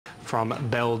from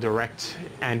Bell Direct.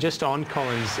 And just on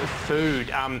Collins Food,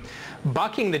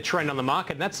 bucking the trend on the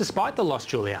market, and that's despite the loss,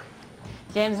 Julia.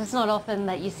 James, it's not often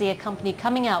that you see a company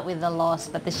coming out with a loss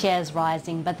but the shares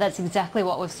rising, but that's exactly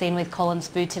what we've seen with Collins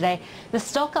Food today. The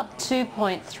stock up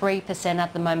 2.3%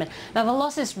 at the moment. Now the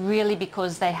loss is really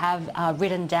because they have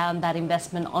written down that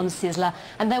investment on Sizzler,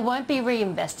 and they won't be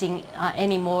reinvesting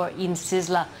anymore in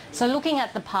Sizzler. So looking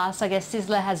at the past, I guess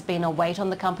Sizzler has been a weight on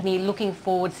the company. Looking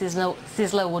forward,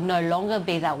 Sizzler will no longer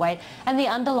be that weight, and the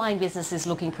underlying business is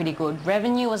looking pretty good.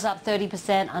 Revenue was up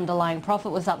 30%, underlying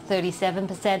profit was up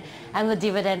 37%, and the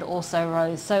dividend also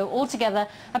rose. So altogether,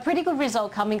 a pretty good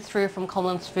result coming through from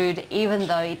Collins Food, even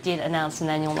though it did announce an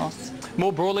annual loss.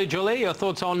 More broadly, Julie, your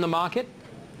thoughts on the market?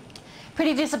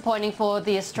 Pretty disappointing for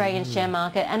the Australian share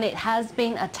market, and it has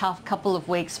been a tough couple of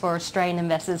weeks for Australian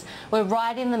investors. We're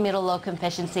right in the middle of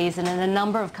confession season and a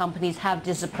number of companies have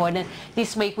disappointed.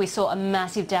 This week we saw a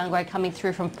massive downgrade coming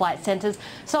through from Flight Centre.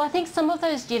 So I think some of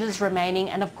those jitters remaining,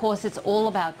 and of course it's all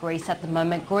about Greece at the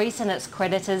moment. Greece and its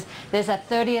creditors. There's a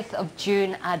 30th of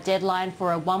June deadline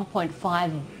for a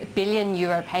 1.5 billion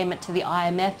euro payment to the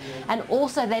IMF, and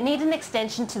also they need an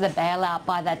extension to the bailout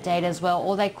by that date as well,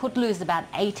 or they could lose about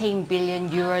 18 billion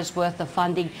euros worth of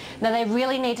funding. Now they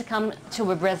really need to come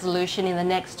to a resolution in the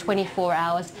next 24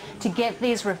 hours to get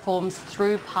these reforms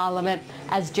through Parliament,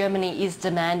 as Germany is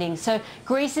demanding. So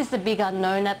Greece is the big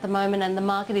unknown at the moment, and the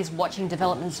market is watching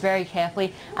developments very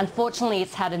carefully. Unfortunately,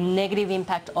 it's had a negative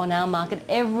impact on our market.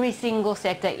 Every single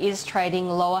sector is trading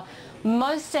lower.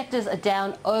 Most sectors are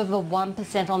down over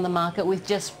 1% on the market, with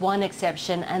just one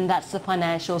exception, and that's the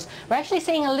financials. We're actually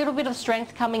seeing a little bit of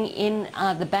strength coming in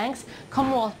the banks.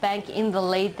 Commonwealth Bank in the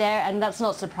lead there, and that's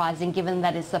not surprising given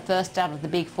that it's the first out of the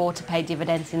big four to pay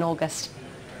dividends in August.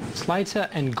 Slater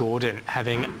and Gordon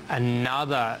having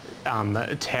another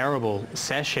terrible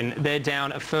session. They're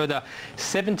down a further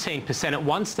 17%. At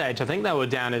one stage, I think they were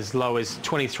down as low as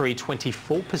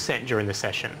 24% during the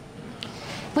session.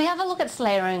 If we have a look at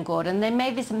Slater & Gordon, they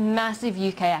made this massive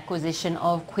UK acquisition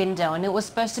of Quindel, and it was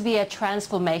supposed to be a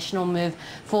transformational move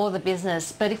for the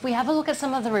business. But if we have a look at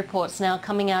some of the reports now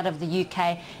coming out of the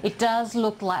UK, it does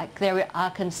look like there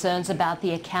are concerns about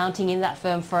the accounting in that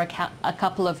firm for a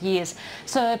couple of years.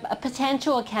 So a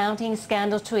potential accounting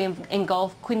scandal to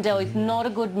engulf Quindel is not a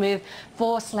good move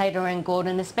for Slater &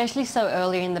 Gordon, especially so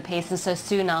early in the piece and so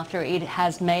soon after it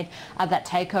has made that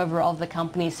takeover of the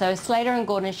company. So Slater &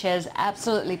 Gordon shares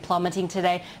absolutely plummeting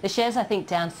today. The shares, I think,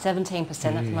 down 17%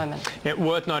 at the moment. Yeah,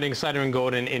 worth noting, Slater &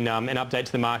 Gordon, in an update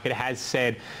to the market, has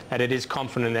said that it is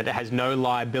confident that it has no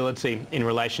liability in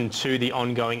relation to the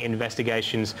ongoing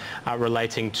investigations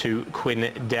relating to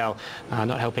Quindel.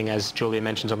 Not helping, as Julia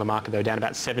mentions, on the market, though, down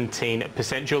about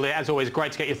 17%. Julia, as always,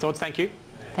 great to get your thoughts. Thank you.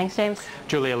 Thanks, James.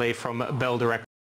 Julia Lee from Bell Direct.